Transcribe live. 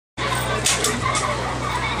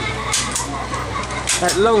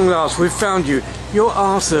At long last, we've found you. You're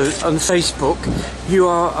Arthur on Facebook. You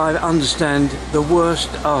are, I understand, the worst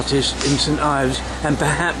artist in St.IVES and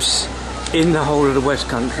perhaps in the whole of the West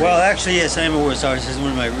Country. Well, actually, yes, I am a worst artist. It's one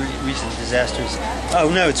of my recent disasters.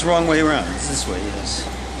 Oh, no, it's the wrong way around. It's this way, yes.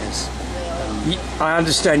 I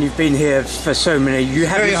understand you've been here for so many. You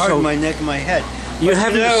haven't very hard sold, on my neck and my head. You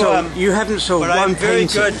haven't sold one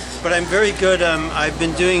painting. But I'm very good. I've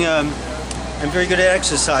been doing. I'm very good at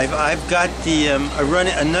exercise. I've got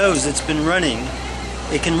a nose that's been running.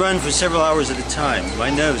 It can run for several hours at a time.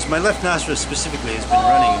 My nose, my left nostril specifically, has been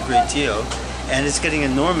running a great deal, and it's getting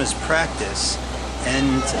enormous practice.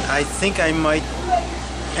 And I think I might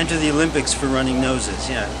enter the Olympics for running noses.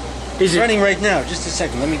 Yeah. It's running right now. Just a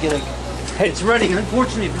second. Let me get a. It's running.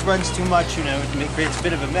 Unfortunately, if it runs too much, it creates a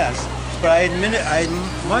bit of a mess. But I admit it, I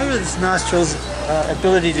admire this nostril's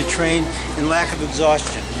ability to train in lack of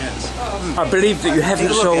exhaustion. Yes. I believe that you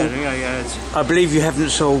haven't sold. I believe you haven't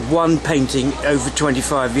sold one painting over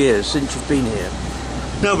 25 years since you've been here.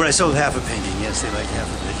 No, but I sold half a painting. Yes, they like half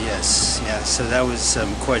of it. Yes, yeah. So that was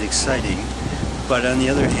quite exciting. But on the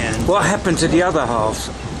other hand, what happened to the other half,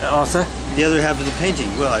 Arthur? The other half of the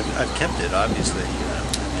painting. Well, I've kept it, obviously.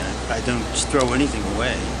 I don't just throw anything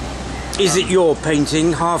away. Is it your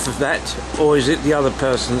painting, half of that, or is it the other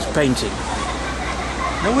person's painting?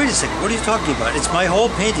 No, wait a second. What are you talking about? It's my whole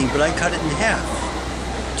painting, but I cut it in half.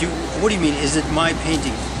 What do you mean? Is it my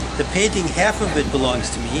painting? The painting, half of it belongs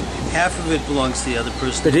to me, half of it belongs to the other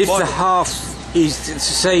person. But if the half is the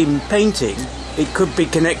same painting, it could be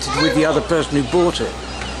connected with the other person who bought it.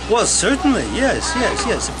 Well, certainly,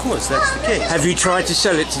 yes, of course, that's the case. Have you tried to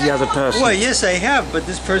sell it to the other person? Well, yes, I have, but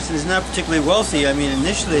this person is not particularly wealthy. I mean,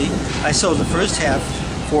 initially, I sold the first half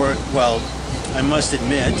for, well, I must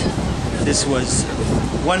admit, this was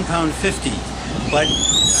 £1.50. But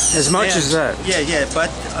as much as that? Yeah, but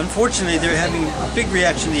unfortunately, they're having a big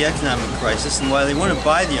reaction to the economic crisis, and while they want to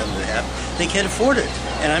buy the other half, they can't afford it.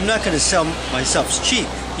 And I'm not going to sell myself cheap.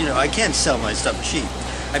 I can't sell my stuff cheap.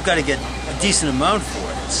 I've got to get a decent amount for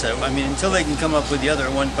it. So, I mean, until they can come up with the other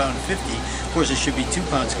 £1.50, of course it should be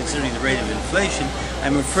 £2 considering the rate of inflation,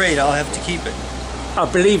 I'm afraid I'll have to keep it. I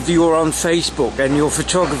believe you're on Facebook and your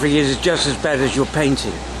photography is just as bad as your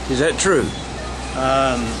painting. Is that true?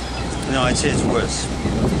 No, I'd say it's worse.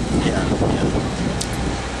 Yeah.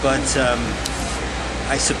 But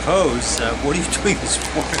I suppose, what are you doing this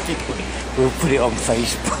morning? We'll put it on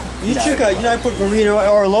Facebook. You check out, I put Marina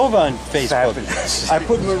Orlova on Facebook. Fabulous. I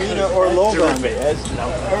put Marina Orlova on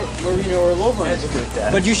Marina Orlova. That's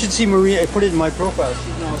good. But you should see Marina. I put it in my profile.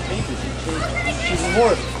 She's now a painter. She's a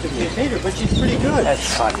horse to be a painter, but she's pretty good. That's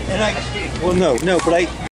funny. And no, but I.